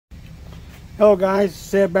Hello guys,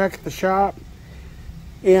 Sid back at the shop,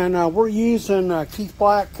 and we're using Keith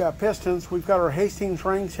Black pistons. We've got our Hastings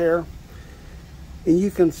rings here, and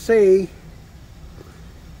you can see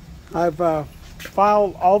I've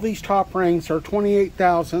filed all these top rings are 28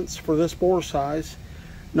 thousandths for this bore size.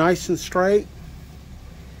 Nice and straight,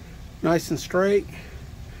 nice and straight,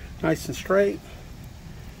 nice and straight.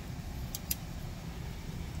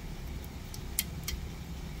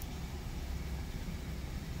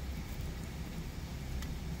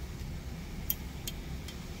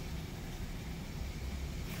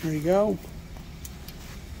 There you go.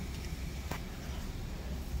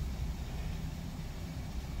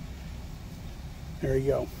 There you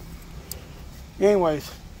go.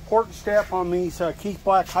 Anyways, important step on these Keith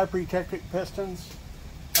Black high-protected pistons.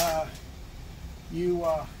 You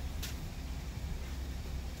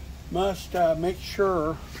must make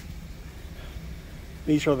sure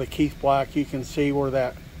these are the Keith Black. You can see where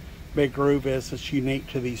that big groove is. It's unique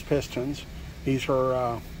to these pistons. These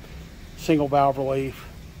are single valve relief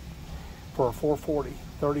for a 440,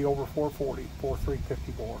 30 over 440,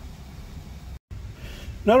 350 bore.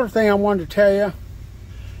 Another thing I wanted to tell you,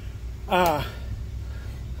 I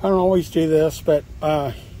don't always do this, but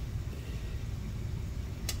let's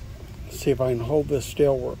see if I can hold this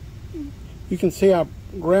still. You can see I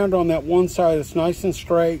ground on that one side. It's nice and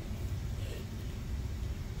straight.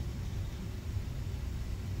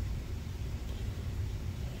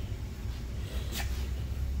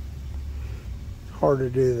 Hard to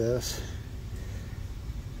do this.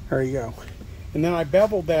 There you go. And then I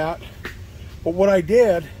beveled that. But what I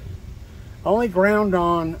did, I only ground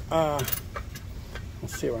on,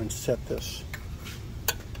 let's see if I can set this.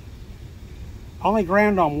 I only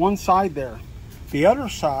ground on one side there. The other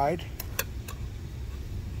side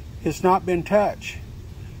has not been touched.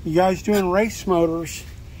 You guys doing race motors,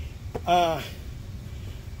 and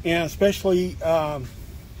especially,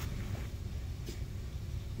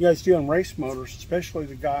 you guys doing race motors, especially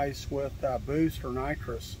the guys with boost or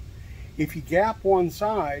nitrous, if you gap one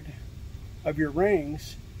side of your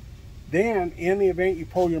rings, then in the event you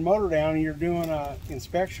pull your motor down and you're doing an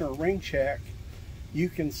inspection or ring check, you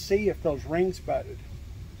can see if those rings butted.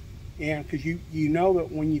 And because you know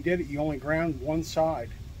that when you did it, you only ground one side.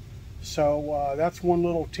 So that's one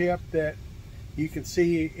little tip that you can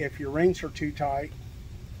see if your rings are too tight.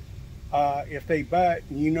 If they butt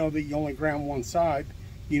and you know that you only ground one side,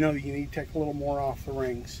 you know that you need to take a little more off the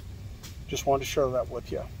rings. Just wanted to share that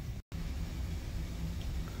with you.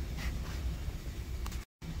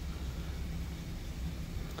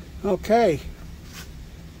 Okay,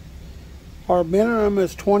 our minimum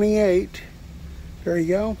is 28. There you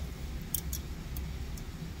go.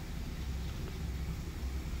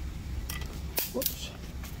 Whoops.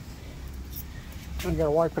 I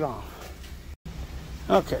gotta wipe it off.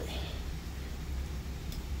 Okay.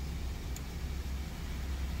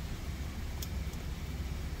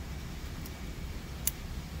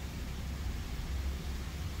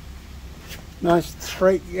 Nice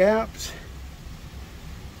straight gaps.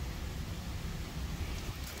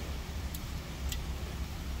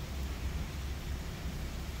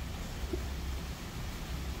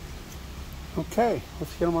 Okay,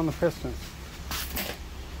 let's get them on the pistons.